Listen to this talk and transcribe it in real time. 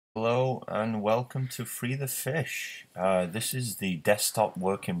Hello and welcome to Free the Fish. This is the desktop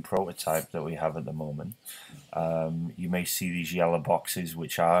working prototype that we have at the moment. You may see these yellow boxes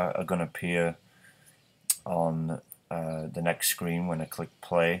which are going to appear on the next screen when I click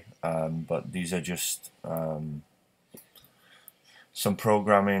play, but these are just some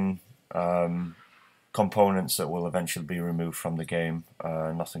programming components that will eventually be removed from the game.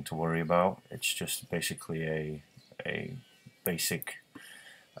 Nothing to worry about. It's just basically a basic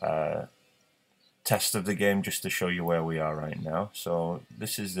test of the game just to show you where we are right now. So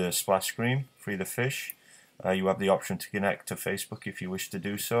this is the splash screen, Free the Fish. You have the option to connect to Facebook if you wish to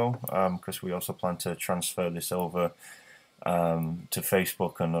do so, because we also plan to transfer this over to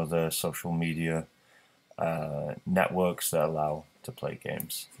Facebook and other social media networks that allow to play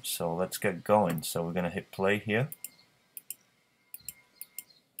games. So let's get going. So we're going to hit play here.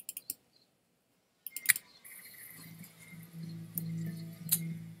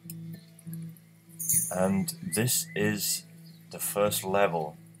 And this is the first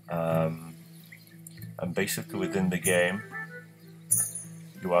level, and basically within the game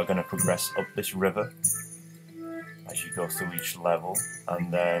you are going to progress up this river as you go through each level, and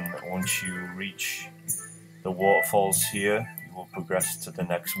then once you reach the waterfalls here you will progress to the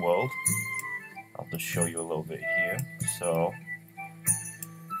next world. I'll just show you a little bit here. So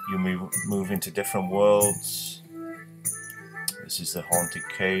you move into different worlds. This is the Haunted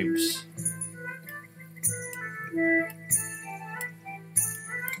Caves. The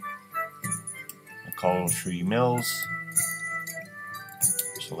Coral Tree Mills.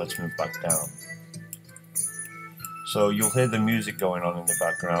 So let's move back down. So you'll hear the music going on in the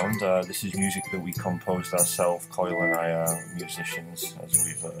background. This is music that we composed ourselves. Coyle and I are musicians, as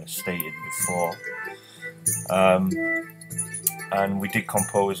we've stated before. And we did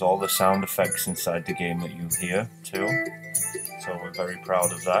compose all the sound effects inside the game that you'll hear too. So we're very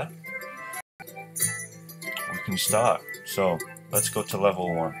proud of that. We can start. So let's go to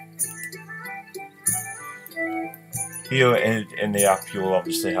level 1. Here in the app you'll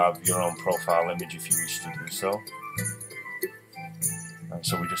obviously have your own profile image if you wish to do so. And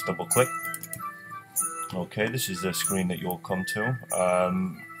so we just double click. Okay, this is the screen that you'll come to.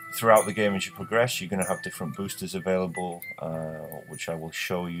 Throughout the game as you progress you're going to have different boosters available, which I will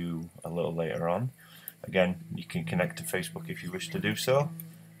show you a little later on. Again, you can connect to Facebook if you wish to do so.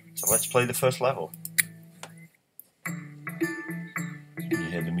 So let's play the first level. You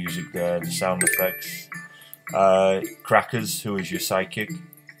hear the music there, the sound effects. Crackers, who is your psychic,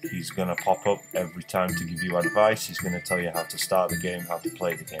 he's going to pop up every time to give you advice. He's going to tell you how to start the game, how to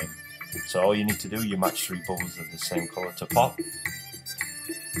play the game. So all you need to do, you match 3 bubbles of the same colour to pop,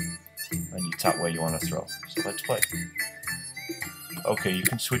 and you tap where you want to throw. So let's play. Okay, you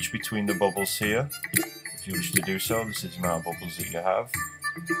can switch between the bubbles here if you wish to do so. This is the amount of bubbles that you have.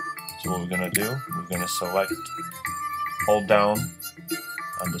 So what we're going to do, we're going to select, hold down,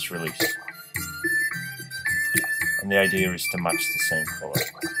 and just release. And the idea is to match the same colour.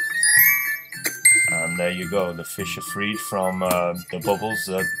 And there you go, the fish are freed from the bubbles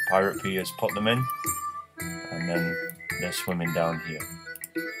that Pirate P has put them in, and then they're swimming down here.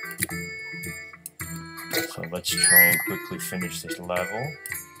 So let's try and quickly finish this level.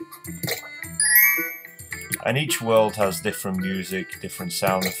 And each world has different music, different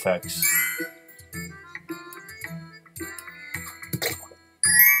sound effects.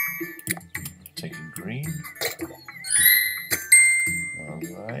 Take a green.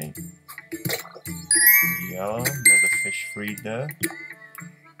 Alright. Yellow, another fish freed there.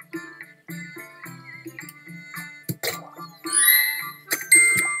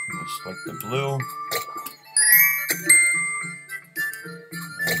 We'll select the blue.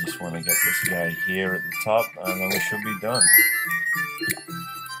 I just want to get this guy here at the top, and then we should be done.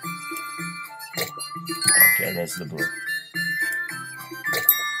 Okay, there's the blue.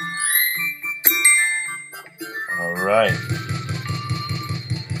 Alright.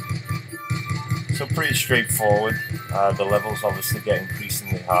 So pretty straightforward. The levels obviously get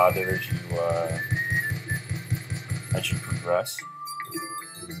increasingly harder as you progress.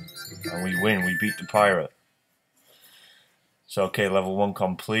 And we win, we beat the pirate. So okay, level 1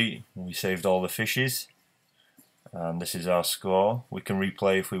 complete. We saved all the fishes. And this is our score. We can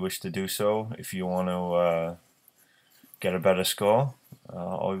replay if we wish to do so, if you want to get a better score,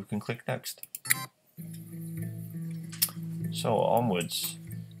 or we can click next. So onwards.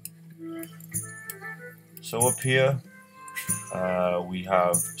 So up here we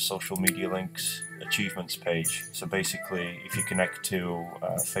have social media links, achievements page. So basically if you connect to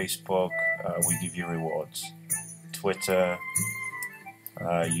Facebook, we give you rewards. Twitter,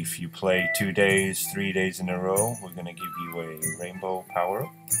 if you play 2 days, 3 days in a row, we're going to give you a rainbow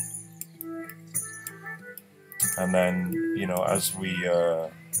power-up. And then, you know, as we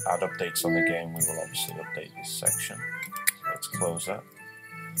add updates on the game, we will obviously update this section. So let's close that.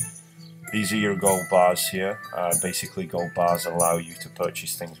 These are your gold bars here. Basically, gold bars allow you to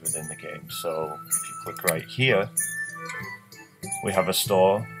purchase things within the game. So if you click right here, we have a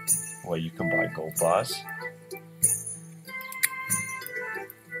store where you can buy gold bars.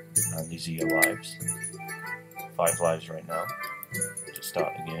 And these are your lives. 5 lives right now to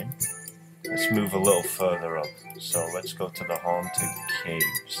start the game. Let's move a little further up. So let's go to the Haunted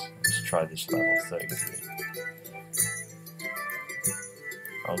Caves. Let's try this level 33.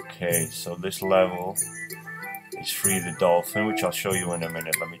 Okay, so this level is Free the Dolphin, which I'll show you in a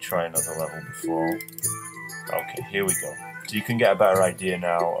minute. Let me try another level before. Okay, here we go. So you can get a better idea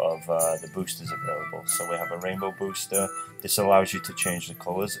now of the boosters available. So we have a rainbow booster. This allows you to change the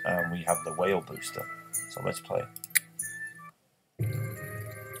colors, and we have the whale booster. So let's play.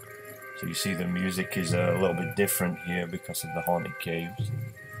 So you see the music is a little bit different here because of the Haunted Caves.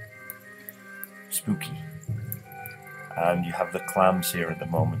 Spooky. And you have the clams here at the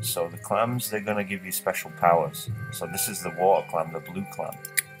moment. So the clams, they're going to give you special powers. So this is the water clam, the blue clam.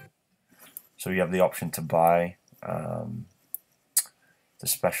 So you have the option to buy the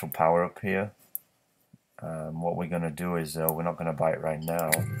special power up here. What we're going to do is, we're not going to buy it right now.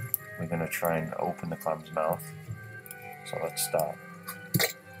 We're going to try and open the clam's mouth. So let's start.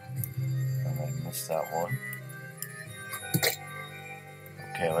 And I missed that one.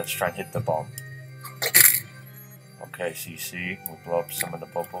 Okay, let's try and hit the bomb. Okay, so you see, we'll blow up some of the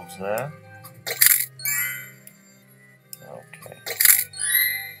bubbles there. Okay.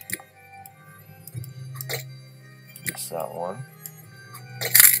 Missed that one.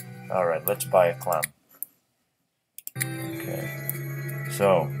 Alright, let's buy a clam. Okay.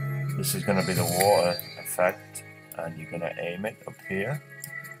 So, this is going to be the water effect, and you're going to aim it up here.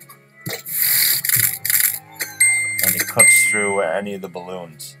 And it cuts through any of the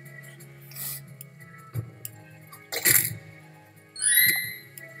balloons.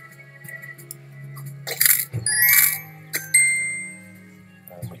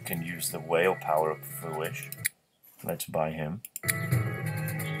 And we can use the whale power up if we wish. Let's buy him.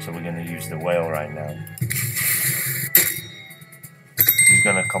 So we're going to use the whale right now. He's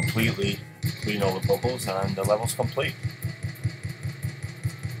going to completely clean all the bubbles, and the level's complete.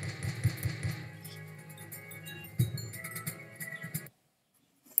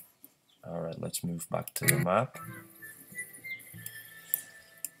 Alright, let's move back to the map.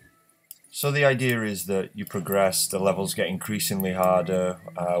 So the idea is that you progress, the levels get increasingly harder,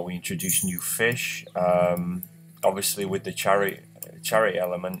 we introduce new fish. Obviously with the charity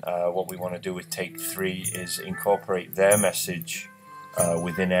element, what we want to do with Take 3 is incorporate their message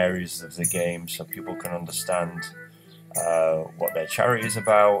within areas of the game so people can understand what their charity is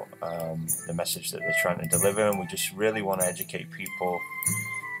about, the message that they're trying to deliver, and we just really want to educate people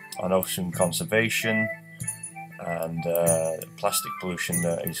on ocean conservation and plastic pollution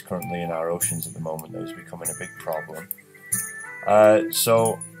that is currently in our oceans at the moment that is becoming a big problem.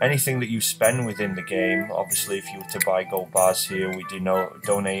 So anything that you spend within the game, obviously if you were to buy gold bars here, we do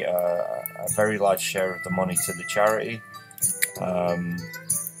donate a very large share of the money to the charity.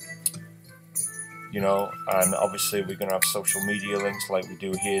 You know, and obviously we're going to have social media links like we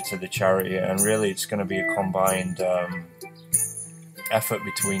do here to the charity, and really it's going to be a combined effort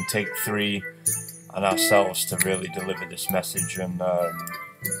between Take 3 and ourselves to really deliver this message and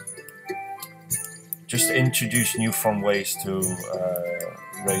just introduce new fun ways to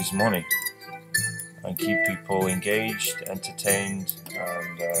raise money and keep people engaged, entertained,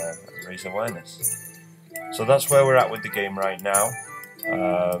 and raise awareness. So that's where we're at with the game right now.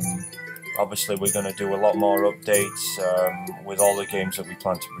 Obviously we're going to do a lot more updates with all the games that we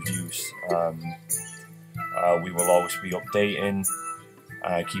plan to produce. We will always be updating,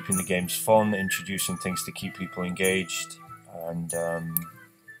 keeping the games fun, introducing things to keep people engaged, and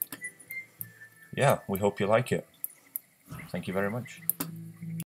yeah, we hope you like it. Thank you very much.